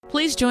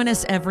Please join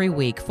us every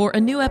week for a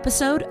new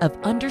episode of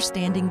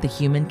Understanding the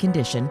Human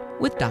Condition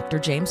with Dr.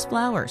 James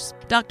Flowers.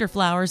 Dr.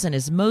 Flowers and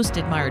his most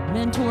admired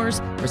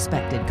mentors,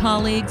 respected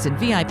colleagues, and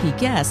VIP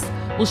guests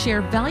will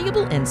share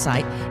valuable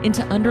insight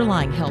into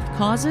underlying health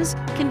causes,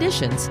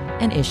 conditions,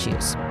 and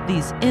issues.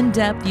 These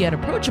in-depth yet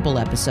approachable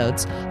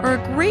episodes are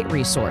a great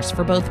resource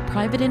for both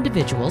private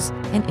individuals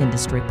and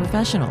industry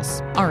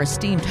professionals. Our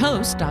esteemed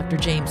host, Dr.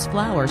 James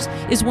Flowers,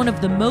 is one of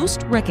the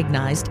most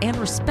recognized and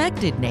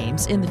respected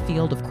names in the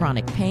field of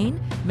chronic pain,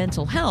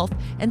 mental health,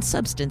 and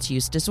substance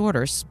use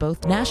disorders,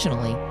 both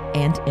nationally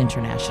and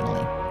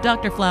internationally.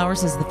 Dr.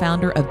 Flowers is the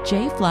founder of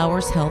J.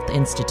 Flowers Health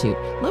Institute,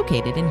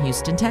 located in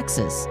Houston,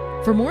 Texas.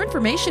 For more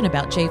information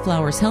about J.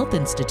 Flowers Health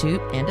Institute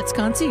and its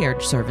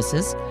concierge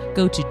services,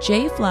 go to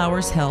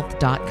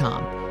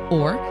jflowershealth.com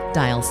or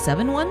dial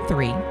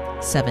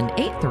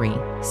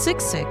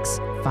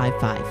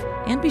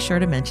 713-783-6655. And be sure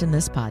to mention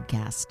this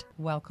podcast.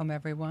 Welcome,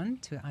 everyone,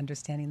 to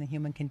Understanding the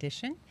Human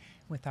Condition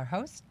with our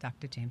host,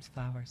 Dr. James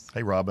Flowers.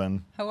 Hey,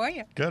 Robin. How are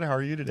you? Good. How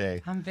are you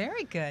today? I'm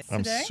very good.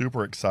 I'm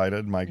super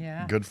excited. My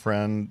good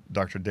friend,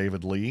 Dr.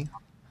 David Lee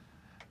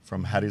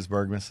from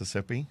Hattiesburg,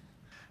 Mississippi.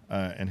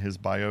 In his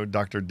bio,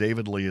 Dr.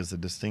 David Lee is a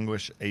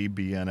distinguished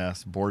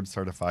ABNS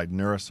board-certified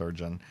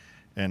neurosurgeon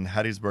in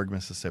Hattiesburg,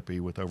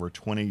 Mississippi, with over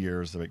 20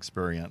 years of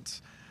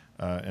experience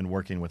in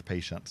working with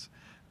patients.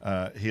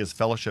 He is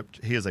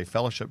a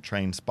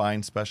fellowship-trained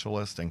spine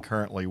specialist and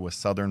currently with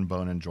Southern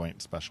Bone and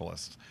Joint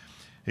Specialists.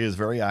 He is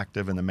very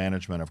active in the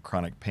management of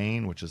chronic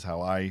pain, which is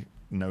how I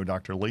know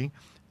Dr. Lee,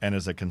 and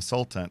is a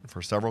consultant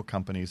for several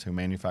companies who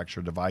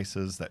manufacture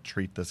devices that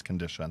treat this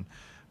condition.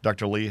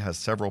 Dr. Lee has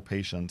several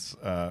patients.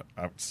 He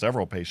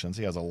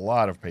has a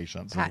lot of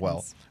patients as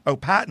well. Oh,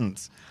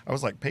 patents. I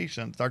was like,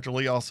 patients. Dr.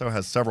 Lee also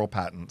has several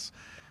patents.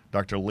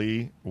 Dr.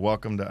 Lee,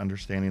 welcome to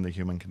Understanding the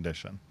Human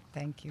Condition.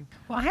 Thank you.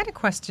 Well, I had a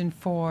question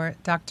for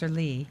Dr.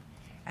 Lee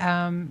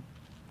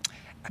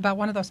about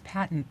one of those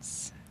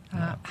patents.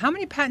 How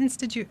many patents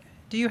do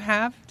you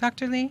have,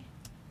 Dr. Lee?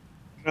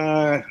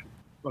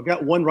 I've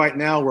got one right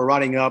now we're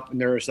writing up, and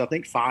there's, I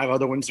think, 5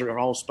 other ones that are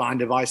all spine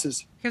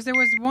devices. Because there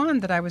was one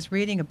that I was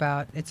reading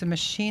about. It's a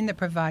machine that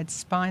provides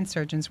spine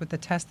surgeons with a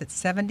test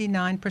that's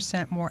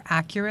 79% more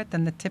accurate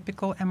than the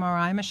typical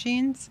MRI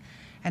machines,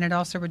 and it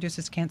also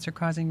reduces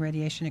cancer-causing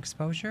radiation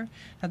exposure.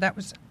 Now, that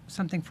was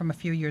something from a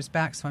few years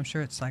back, so I'm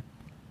sure it's like,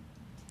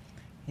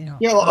 Yeah,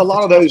 a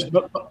lot of those,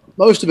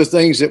 most of the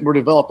things that we're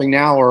developing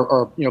now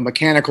are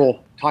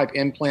mechanical type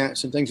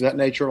implants and things of that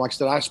nature. Like I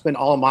said, I spend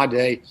all of my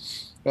day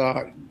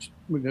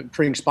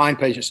treating spine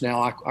patients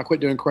now. I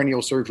quit doing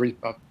cranial surgery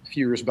a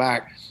few years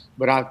back,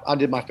 but I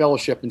did my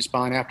fellowship in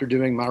spine after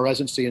doing my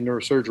residency in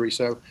neurosurgery.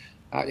 So,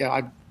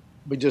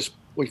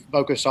 we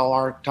focus all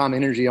our time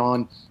and energy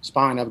on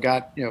spine. I've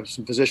got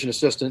some physician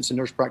assistants and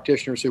nurse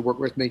practitioners who work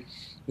with me.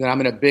 Then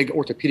I'm in a big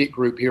orthopedic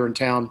group here in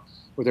town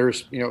where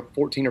there's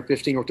 14 or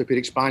 15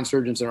 orthopedic spine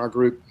surgeons in our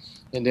group,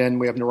 and then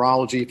we have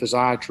neurology,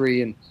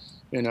 physiatry,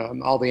 and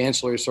all the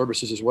ancillary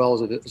services as well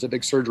as a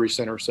big surgery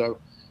center. So.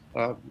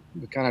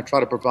 We kind of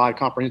try to provide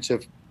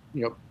comprehensive,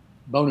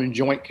 bone and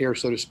joint care,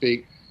 so to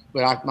speak.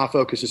 But my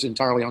focus is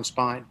entirely on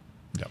spine.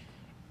 Yep.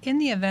 In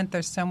the event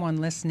there's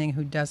someone listening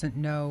who doesn't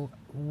know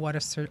what a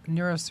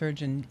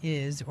neurosurgeon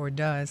is or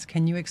does,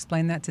 can you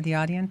explain that to the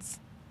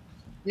audience?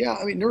 Yeah,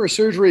 I mean,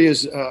 neurosurgery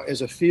is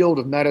a field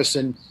of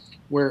medicine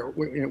where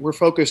we're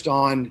focused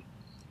on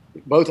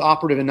both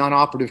operative and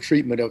non-operative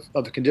treatment of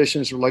the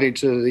conditions related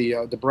to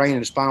the brain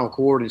and spinal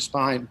cord and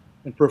spine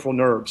and peripheral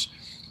nerves.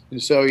 And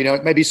so,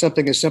 it may be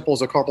something as simple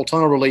as a carpal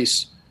tunnel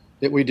release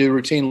that we do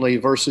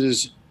routinely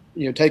versus,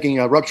 taking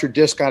a ruptured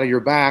disc out of your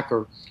back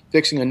or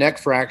fixing a neck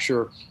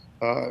fracture.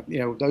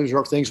 Those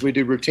are things we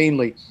do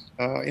routinely.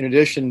 In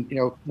addition,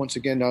 once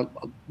again, the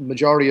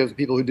majority of the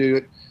people who do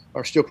it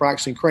are still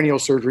practicing cranial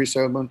surgery.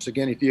 So once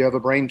again, if you have a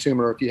brain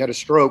tumor, if you had a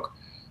stroke,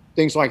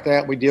 things like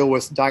that, we deal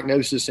with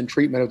diagnosis and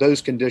treatment of those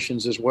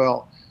conditions as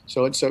well.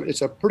 So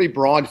it's a pretty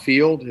broad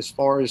field as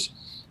far as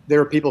there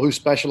are people who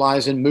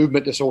specialize in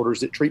movement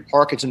disorders that treat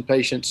Parkinson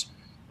patients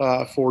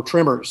for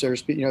tremors.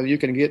 There's, you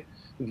can get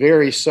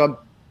very specific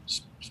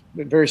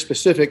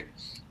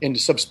into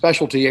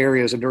subspecialty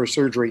areas of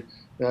neurosurgery.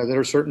 There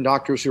are certain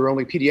doctors who are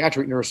only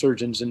pediatric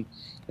neurosurgeons, and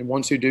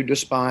ones who do just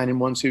spine, and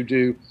ones who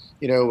do,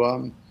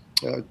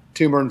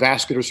 tumor and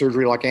vascular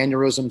surgery like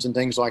aneurysms and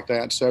things like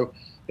that. So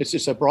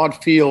it's a broad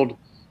field.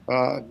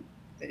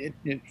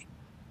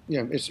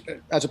 It's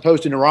as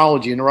opposed to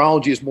neurology.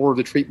 Neurology is more of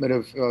the treatment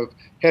of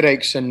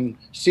headaches and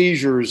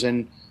seizures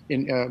and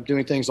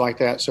doing things like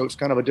that. So it's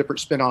kind of a different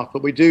spinoff.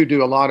 But we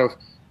do a lot of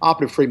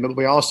operative treatment. But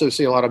we also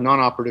see a lot of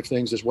non-operative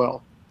things as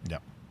well. Yeah,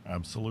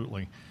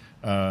 absolutely.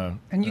 And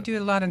you do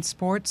a lot in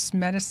sports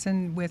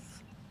medicine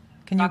with.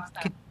 Can you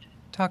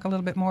talk a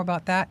little bit more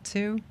about that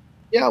too?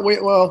 Yeah,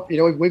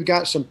 we've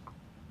got some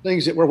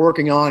things that we're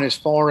working on as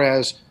far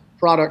as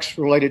products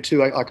related to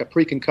like a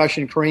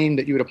pre-concussion cream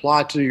that you would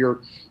apply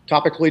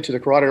topically to the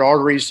carotid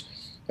arteries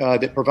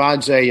that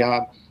provides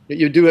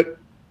you do it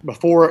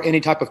before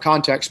any type of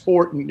contact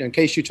sport in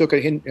case you took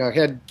a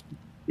head,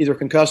 either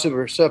concussive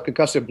or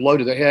subconcussive blow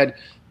to the head.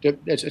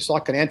 it's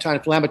like an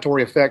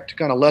anti-inflammatory effect to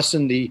kind of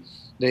lessen the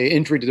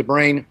injury to the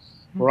brain.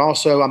 I'm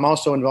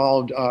also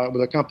involved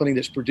with a company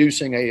that's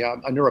producing a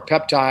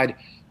neuropeptide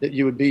that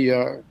you would be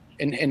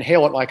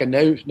inhale it like a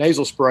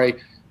nasal spray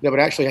that would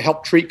actually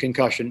help treat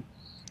concussion.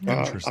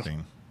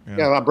 Interesting.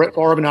 Brett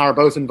Favre and I are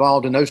both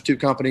involved in those two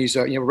companies.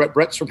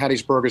 Brett's from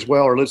Hattiesburg as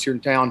well, or lives here in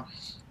town,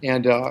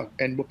 and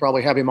we'll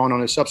probably have him on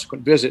a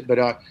subsequent visit.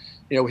 But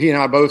he and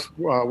I both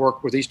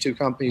work with these two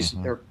companies.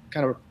 They're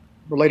kind of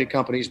related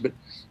companies, but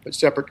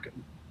separate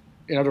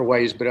in other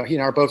ways. But he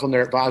and I are both on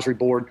their advisory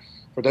board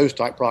for those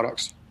type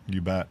products.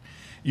 You bet.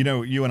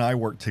 You and I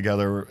worked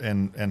together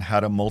and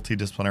had a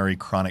multidisciplinary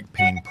chronic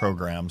pain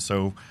program.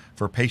 So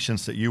for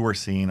patients that you were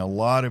seeing, a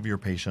lot of your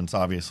patients,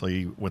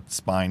 obviously, with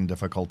spine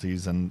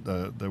difficulties and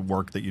the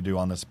work that you do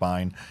on the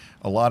spine,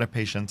 a lot of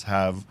patients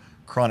have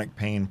chronic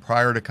pain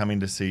prior to coming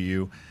to see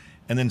you,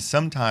 and then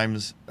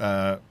sometimes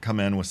come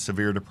in with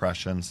severe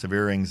depression,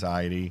 severe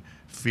anxiety,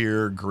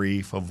 fear,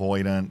 grief,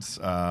 avoidance,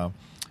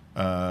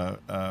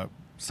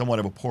 somewhat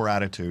of a poor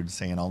attitude,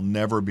 saying, I'll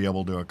never be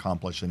able to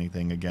accomplish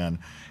anything again.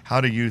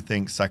 How do you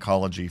think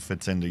psychology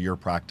fits into your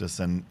practice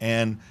and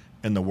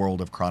in the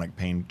world of chronic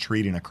pain,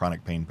 treating a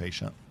chronic pain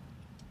patient?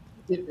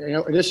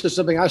 This is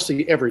something I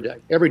see every day.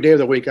 Every day of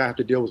the week I have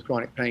to deal with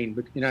chronic pain.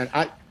 But,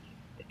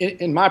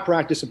 in my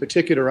practice in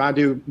particular, I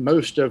do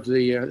most of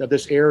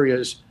this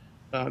area's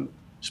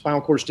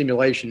spinal cord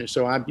stimulation. And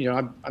so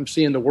I'm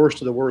seeing the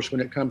worst of the worst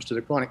when it comes to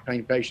the chronic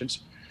pain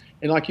patients.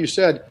 And like you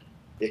said,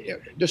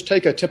 just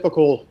take a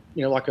typical,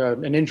 like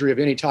an injury of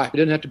any type. It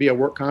doesn't have to be a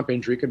work comp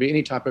injury. It could be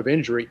any type of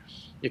injury.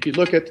 If you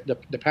look at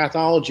the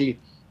pathology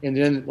and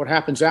then what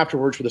happens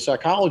afterwards for the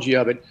psychology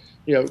of it,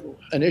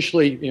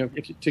 initially,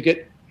 to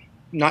get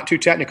not too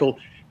technical,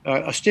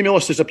 a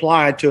stimulus is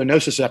applied to a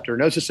nociceptor. A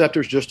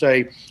nociceptor is just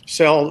a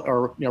cell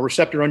or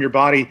receptor on your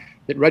body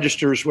that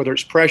registers whether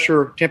it's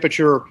pressure,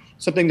 temperature,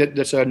 something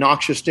that's a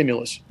noxious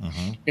stimulus.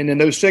 And then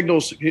those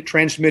signals get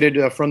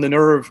transmitted from the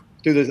nerve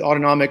through the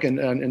autonomic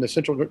and the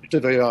central to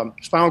the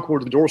spinal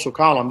cord of the dorsal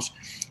columns.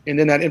 And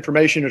then that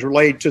information is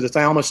relayed to the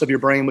thalamus of your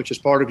brain, which is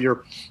part of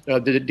your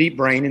the deep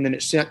brain, and then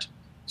it's sent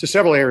to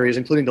several areas,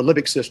 including the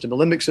limbic system. The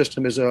limbic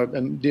system is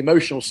the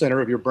emotional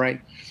center of your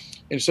brain.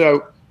 And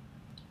so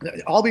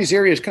all these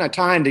areas kind of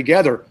tying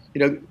together,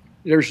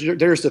 there's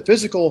the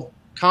physical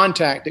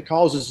contact that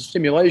causes the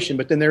stimulation,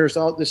 but then there's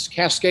all this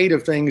cascade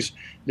of things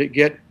that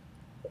get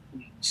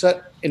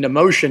set into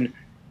motion.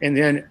 And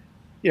then,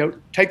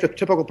 take the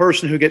typical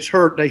person who gets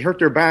hurt, they hurt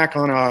their back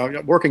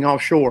on working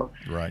offshore.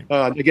 Right.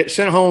 They get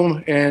sent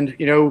home and,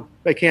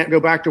 they can't go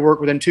back to work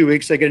within 2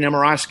 weeks. They get an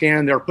MRI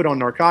scan, they're put on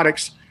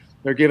narcotics,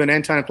 they're given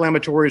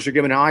anti-inflammatories, they're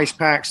given ice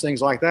packs,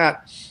 things like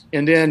that.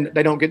 And then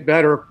they don't get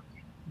better.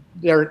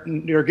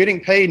 They're getting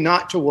paid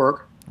not to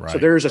work. Right. So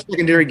there's a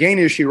secondary gain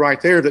issue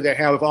right there that they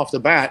have off the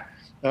bat.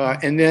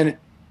 And then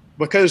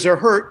because they're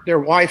hurt, their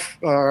wife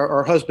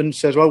or husband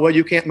says, well,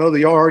 you can't mow the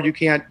yard, you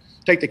can't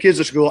take the kids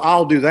to school,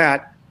 I'll do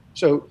that.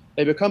 So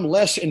they become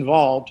less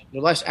involved. The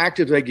less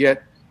active they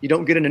get, you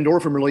don't get an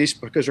endorphin release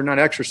because they're not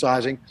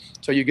exercising.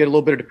 So you get a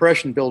little bit of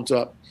depression builds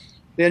up.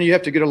 Then you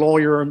have to get a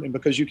lawyer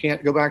because you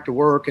can't go back to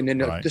work. And then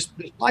this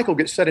cycle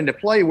gets set into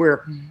play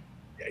where,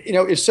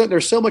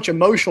 there's so much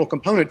emotional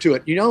component to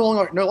it. You no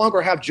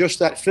longer have just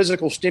that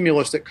physical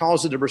stimulus that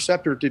causes the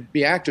receptor to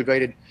be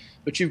activated,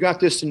 but you've got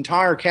this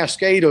entire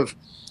cascade of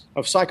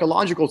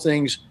psychological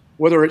things,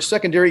 whether it's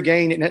secondary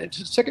gain. And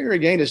secondary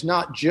gain is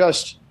not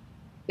just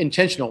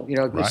intentional.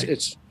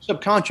 It's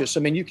subconscious. I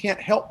mean, you can't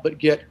help but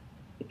get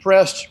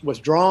depressed,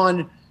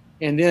 withdrawn,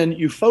 and then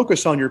you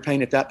focus on your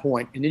pain at that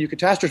point. And then you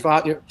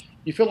catastrophize.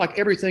 You feel like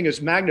everything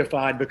is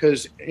magnified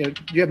because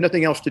you have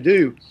nothing else to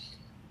do.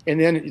 And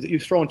then you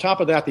throw on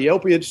top of that the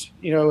opiates,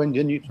 and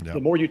then the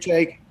more you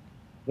take,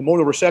 the more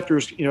the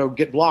receptors,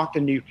 get blocked,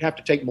 and you have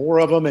to take more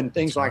of them and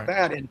things like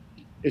that. And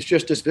it's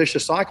just this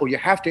vicious cycle. You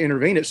have to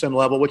intervene at some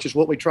level, which is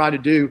what we try to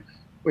do.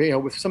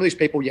 With some of these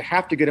people, you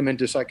have to get them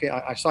into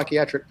a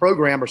psychiatric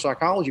program or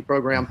psychology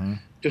program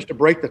just to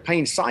break the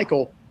pain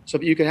cycle so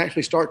that you can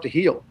actually start to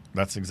heal.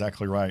 That's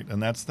exactly right.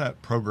 And that's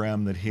that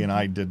program that he and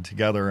I did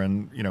together.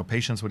 And,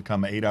 patients would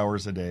come 8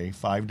 hours a day,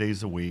 5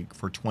 days a week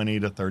for 20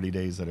 to 30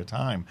 days at a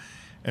time.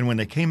 And when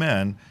they came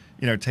in,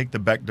 take the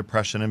Beck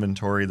Depression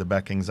Inventory, the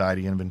Beck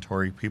Anxiety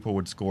Inventory, people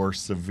would score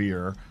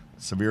severe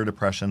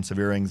depression,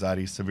 severe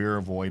anxiety, severe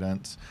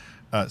avoidance,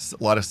 a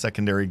lot of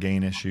secondary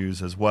gain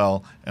issues as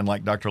well. And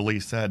like Dr. Lee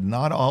said,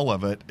 not all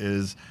of it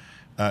is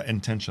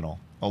intentional.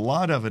 A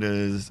lot of it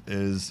is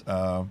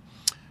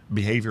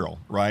behavioral,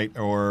 right?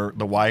 Or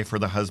the wife or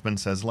the husband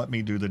says, let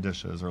me do the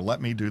dishes or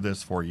let me do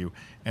this for you.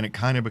 And it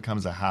kind of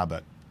becomes a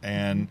habit.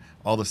 And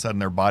all of a sudden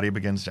their body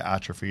begins to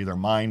atrophy, their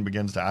mind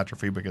begins to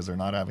atrophy because they're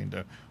not having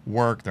to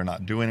work, they're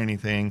not doing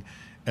anything,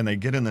 and they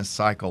get in this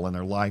cycle and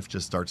their life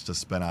just starts to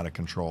spin out of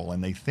control.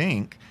 And they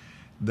think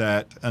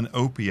that an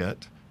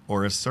opiate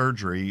or a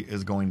surgery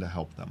is going to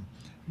help them.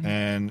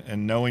 And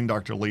knowing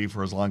Dr. Lee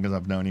for as long as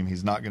I've known him,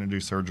 he's not going to do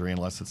surgery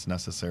unless it's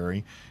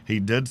necessary. He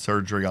did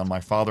surgery on my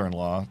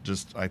father-in-law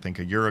just, I think,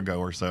 a year ago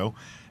or so.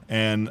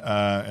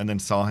 and then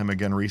saw him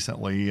again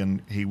recently,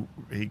 and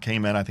he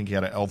came in. I think he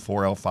had an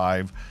L4,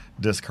 L5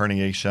 disc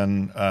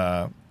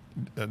herniation.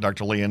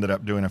 Dr. Lee ended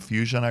up doing a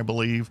fusion, I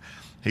believe.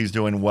 He's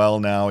doing well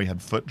now. He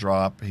had foot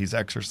drop. He's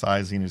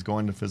exercising. He's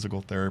going to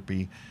physical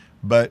therapy.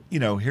 But,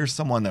 here's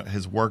someone that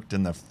has worked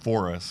in the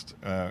forest,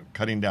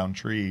 cutting down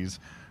trees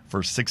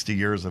for 60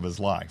 years of his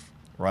life,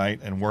 right?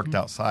 And worked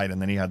outside,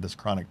 and then he had this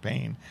chronic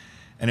pain.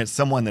 And it's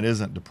someone that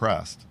isn't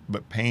depressed,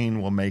 but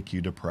pain will make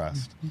you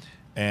depressed.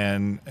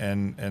 And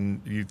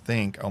you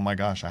think, oh my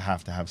gosh, I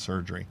have to have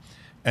surgery.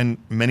 And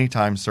many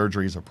times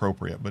surgery is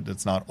appropriate, but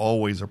it's not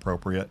always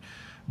appropriate.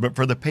 But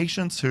for the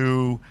patients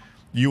who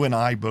you and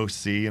I both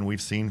see, and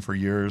we've seen for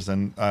years,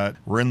 and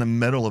we're in the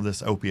middle of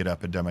this opiate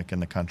epidemic in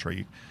the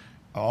country.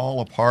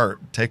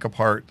 Take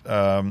apart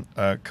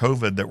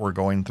COVID that we're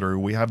going through.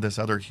 We have this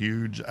other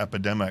huge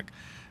epidemic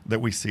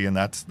that we see, and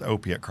that's the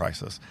opiate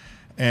crisis.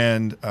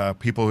 And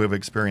people who have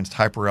experienced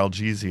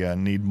hyperalgesia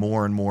need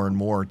more and more and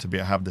more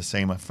to have the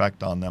same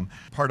effect on them.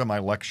 Part of my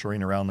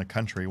lecturing around the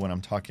country when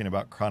I'm talking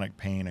about chronic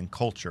pain and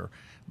culture,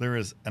 there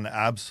is an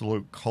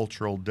absolute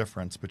cultural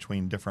difference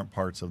between different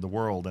parts of the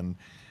world. And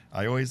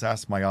I always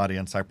ask my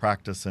audience, I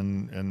practice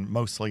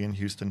mostly in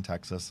Houston,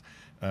 Texas.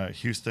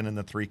 Houston and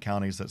the 3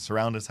 counties that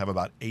surround us have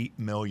about 8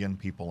 million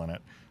people in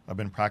it. I've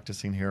been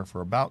practicing here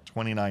for about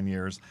 29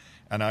 years.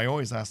 And I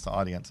always ask the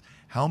audience,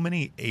 how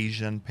many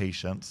Asian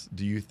patients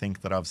do you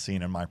think that I've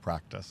seen in my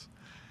practice?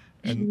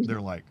 And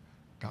they're like,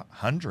 God,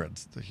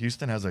 hundreds.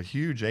 Houston has a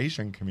huge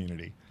Asian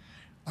community.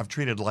 I've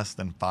treated less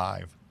than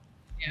 5.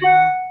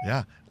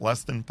 Yeah,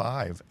 less than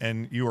 5.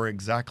 And you are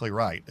exactly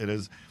right. It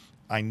is,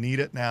 I need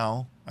it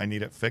now. I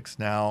need it fixed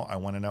now. I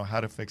want to know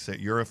how to fix it.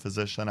 You're a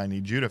physician. I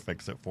need you to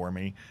fix it for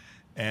me.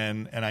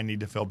 And I need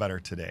to feel better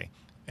today.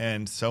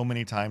 And so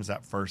many times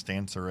that first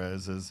answer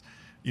is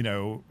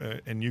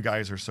and you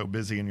guys are so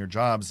busy in your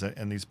jobs,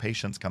 and these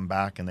patients come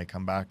back and they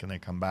come back and they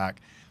come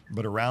back.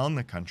 But around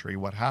the country,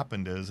 what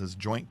happened is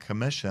Joint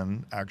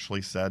Commission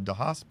actually said to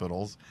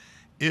hospitals,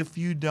 if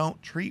you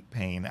don't treat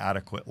pain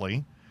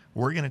adequately,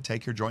 we're going to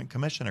take your Joint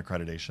Commission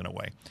accreditation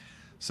away.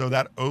 So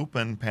that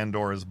opened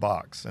Pandora's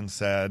box and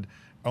said,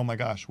 oh my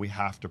gosh, we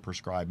have to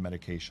prescribe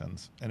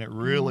medications. And it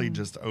really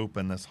just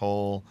opened this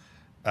whole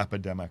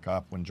epidemic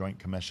up when Joint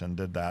Commission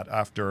did that,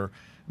 after,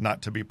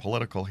 not to be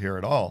political here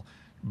at all,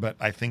 but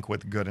I think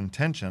with good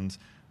intentions.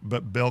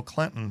 But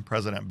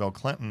President Bill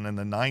Clinton in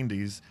the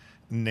 90s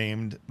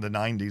named the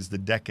 90s the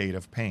decade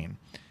of pain.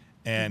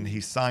 And he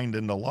signed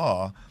into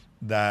law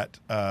that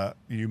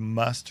you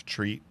must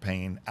treat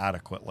pain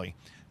adequately.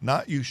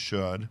 Not you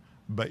should,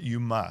 but you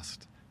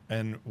must.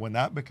 And when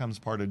that becomes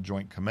part of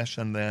Joint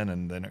Commission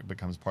and then it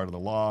becomes part of the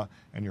law,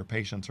 and your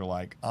patients are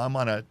like, I'm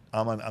on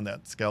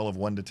that scale of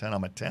 1 to 10,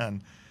 I'm a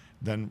 10,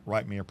 then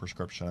write me a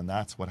prescription. And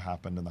that's what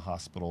happened in the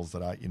hospitals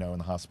that in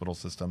the hospital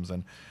systems.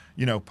 And,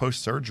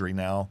 post-surgery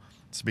now,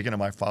 speaking of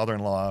my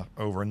father-in-law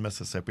over in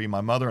Mississippi,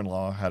 my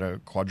mother-in-law had a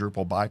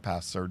quadruple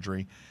bypass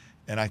surgery.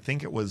 And I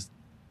think it was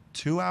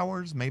 2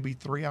 hours, maybe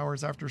 3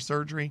 hours after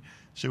surgery,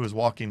 she was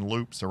walking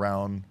loops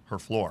around her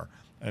floor.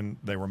 And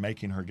they were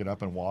making her get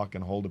up and walk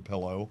and hold a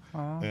pillow.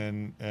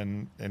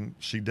 And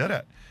she did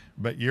it.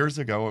 But years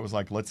ago, it was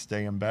like, let's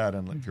stay in bed.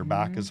 And if your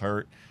back is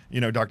hurt,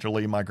 Dr.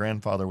 Lee, my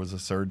grandfather was a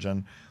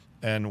surgeon.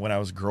 And when I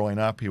was growing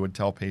up, he would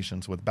tell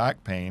patients with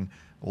back pain,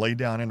 lay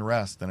down and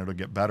rest, and it'll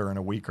get better in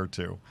a week or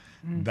 2.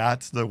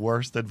 That's the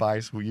worst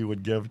advice you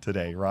would give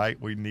today, right?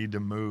 We need to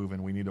move,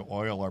 and we need to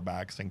oil our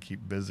backs and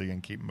keep busy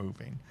and keep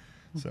moving.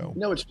 So,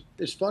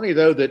 it's funny,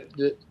 though,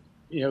 that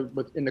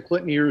in the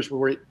Clinton years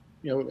where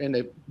and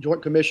the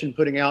Joint Commission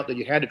putting out that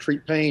you had to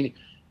treat pain,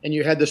 and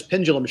you had this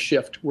pendulum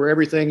shift where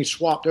everything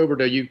swapped over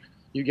to you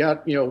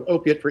got,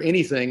 opiate for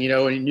anything,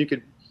 and you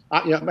could,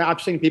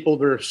 I've seen people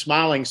that are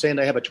smiling saying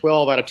they have a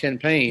 12 out of 10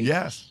 pain.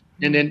 Yes.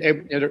 And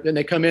then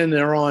they come in,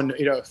 they're on,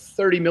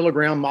 30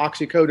 milligram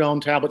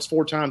oxycodone tablets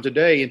 4 times a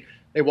day, and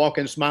they walk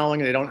in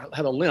smiling and they don't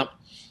have a limp.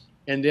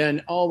 And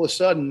then all of a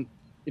sudden,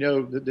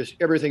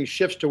 everything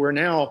shifts to where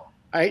now,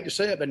 I hate to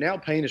say it, but now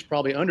pain is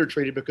probably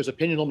undertreated because the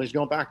pendulum has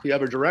gone back the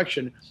other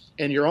direction,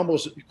 and you're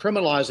almost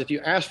criminalized if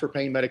you ask for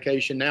pain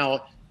medication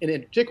now. And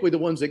particularly the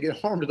ones that get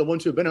harmed are the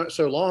ones who've been on it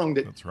so long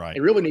that That's right. they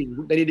really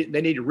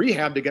need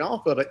rehab to get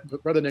off of it,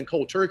 rather than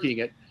cold turkeying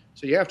it.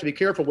 So you have to be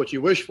careful what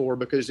you wish for,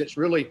 because it's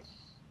really,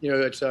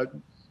 it's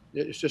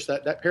just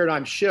that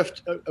paradigm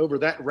shift over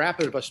that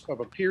rapid of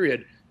a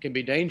period can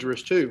be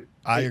dangerous too.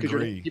 I because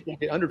agree. People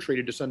get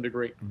undertreated to some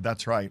degree.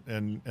 That's right.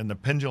 And the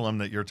pendulum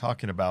that you're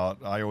talking about,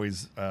 I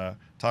always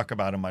talk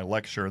about in my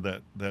lecture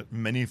that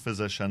many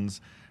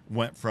physicians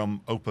went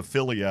from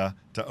opophilia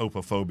to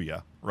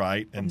opophobia,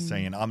 right? And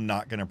saying, I'm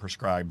not going to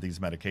prescribe these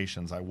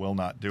medications. I will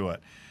not do it.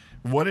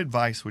 What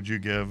advice would you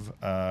give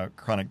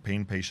chronic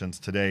pain patients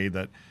today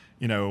that,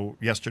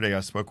 yesterday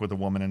I spoke with a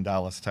woman in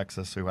Dallas,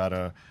 Texas, who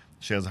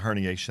she has a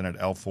herniation at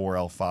L4,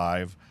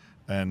 L5,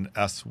 and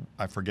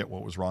I forget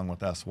what was wrong with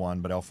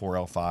S1, but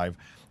L4, L5.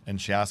 And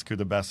she asked who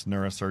the best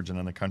neurosurgeon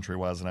in the country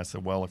was, and I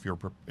said, well, if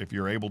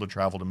you're able to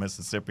travel to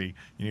Mississippi,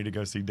 you need to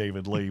go see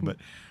David Lee. But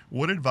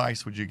what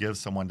advice would you give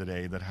someone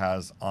today that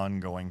has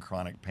ongoing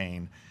chronic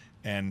pain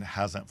and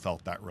hasn't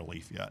felt that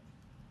relief yet?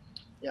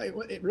 Yeah,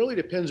 it really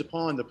depends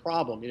upon the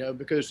problem,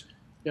 because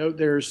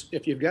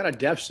if you've got a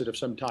deficit of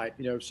some type,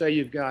 say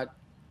you've got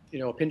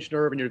a pinched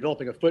nerve and you're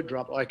developing a foot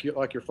drop like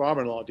your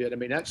father-in-law did. I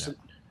mean, that's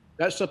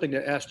something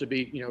that has to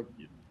be, you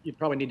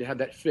probably need to have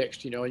that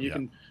fixed, and you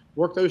can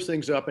work those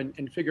things up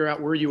and figure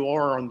out where you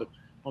are on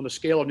the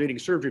scale of needing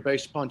surgery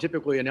based upon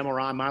typically an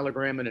MRI,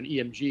 myelogram, and an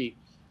EMG,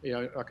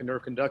 like a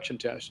nerve conduction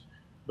test.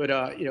 But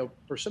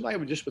for somebody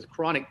with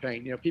chronic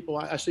pain,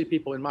 I see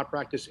people in my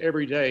practice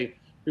every day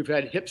who've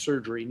had hip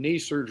surgery, knee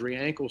surgery,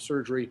 ankle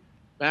surgery,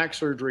 back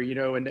surgery,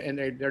 and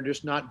they're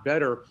just not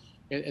better.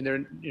 And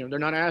they're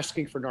not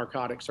asking for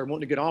narcotics. They're wanting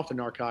to get off the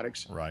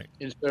narcotics. Right.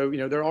 And so,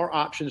 there are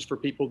options for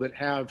people that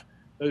have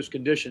those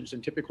conditions.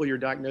 And typically you're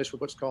diagnosed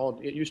with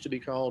it used to be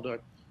called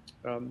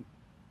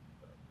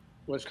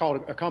what's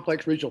called a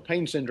complex regional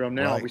pain syndrome.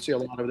 Now we see a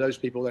lot of those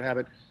people that have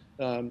it.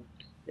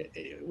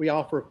 We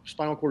offer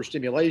spinal cord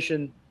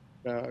stimulation.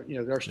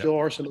 There still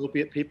are some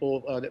opiate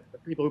people,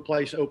 people who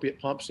place opiate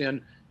pumps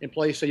in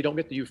place so you don't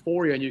get the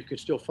euphoria and you can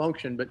still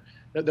function, but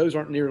those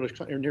aren't near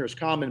as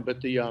common.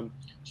 But the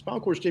spinal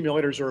cord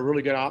stimulators are a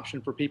really good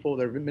option for people.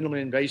 They're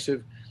minimally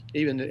invasive,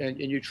 and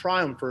you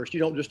try them first. You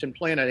don't just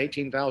implant an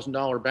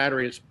 $18,000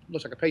 battery. It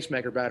looks like a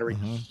pacemaker battery,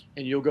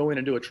 and you'll go in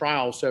and do a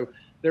trial. So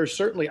there's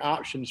certainly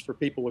options for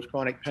people with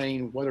chronic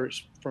pain, whether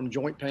it's from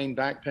joint pain,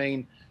 back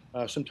pain,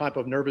 some type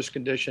of nervous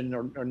condition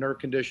or nerve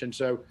condition.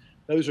 So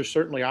those are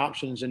certainly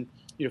options, and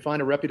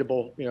find a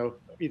reputable,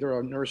 either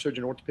a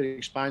neurosurgeon,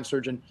 orthopedic spine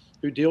surgeon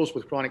who deals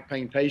with chronic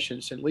pain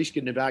patients, and at least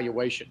get an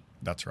evaluation.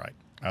 That's right.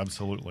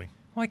 Absolutely.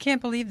 Well, I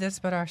can't believe this,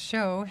 but our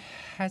show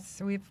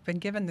we've been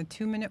given the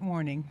 2-minute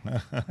warning,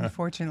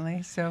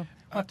 unfortunately. So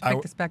we'll have to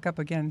pick this back up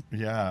again.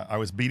 Yeah, I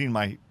was beating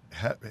my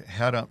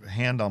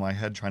hand on my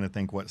head trying to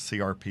think what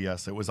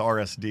CRPS. It was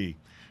RSD.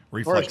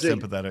 Reflex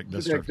sympathetic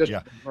dystrophy.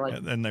 Yeah. Right.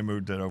 And then they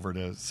moved it over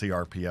to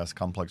CRPS,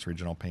 complex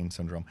regional pain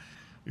syndrome.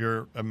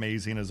 You're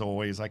amazing as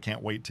always. I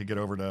can't wait to get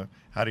over to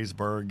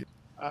Hattiesburg.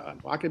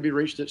 I can be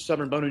reached at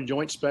Southern Bone and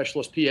Joint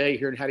Specialist, PA,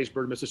 here in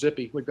Hattiesburg,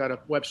 Mississippi. We've got a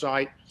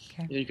website.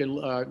 Okay. And you can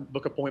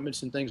book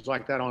appointments and things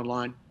like that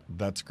online.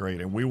 That's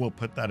great. And we will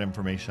put that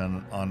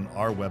information on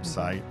our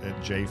website at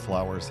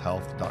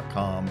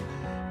jflowershealth.com.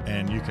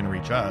 And you can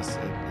reach us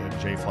at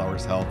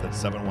jflowershealth at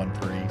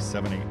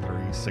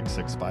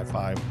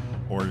 713-783-6655,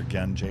 or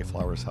again,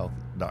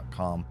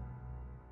 jflowershealth.com.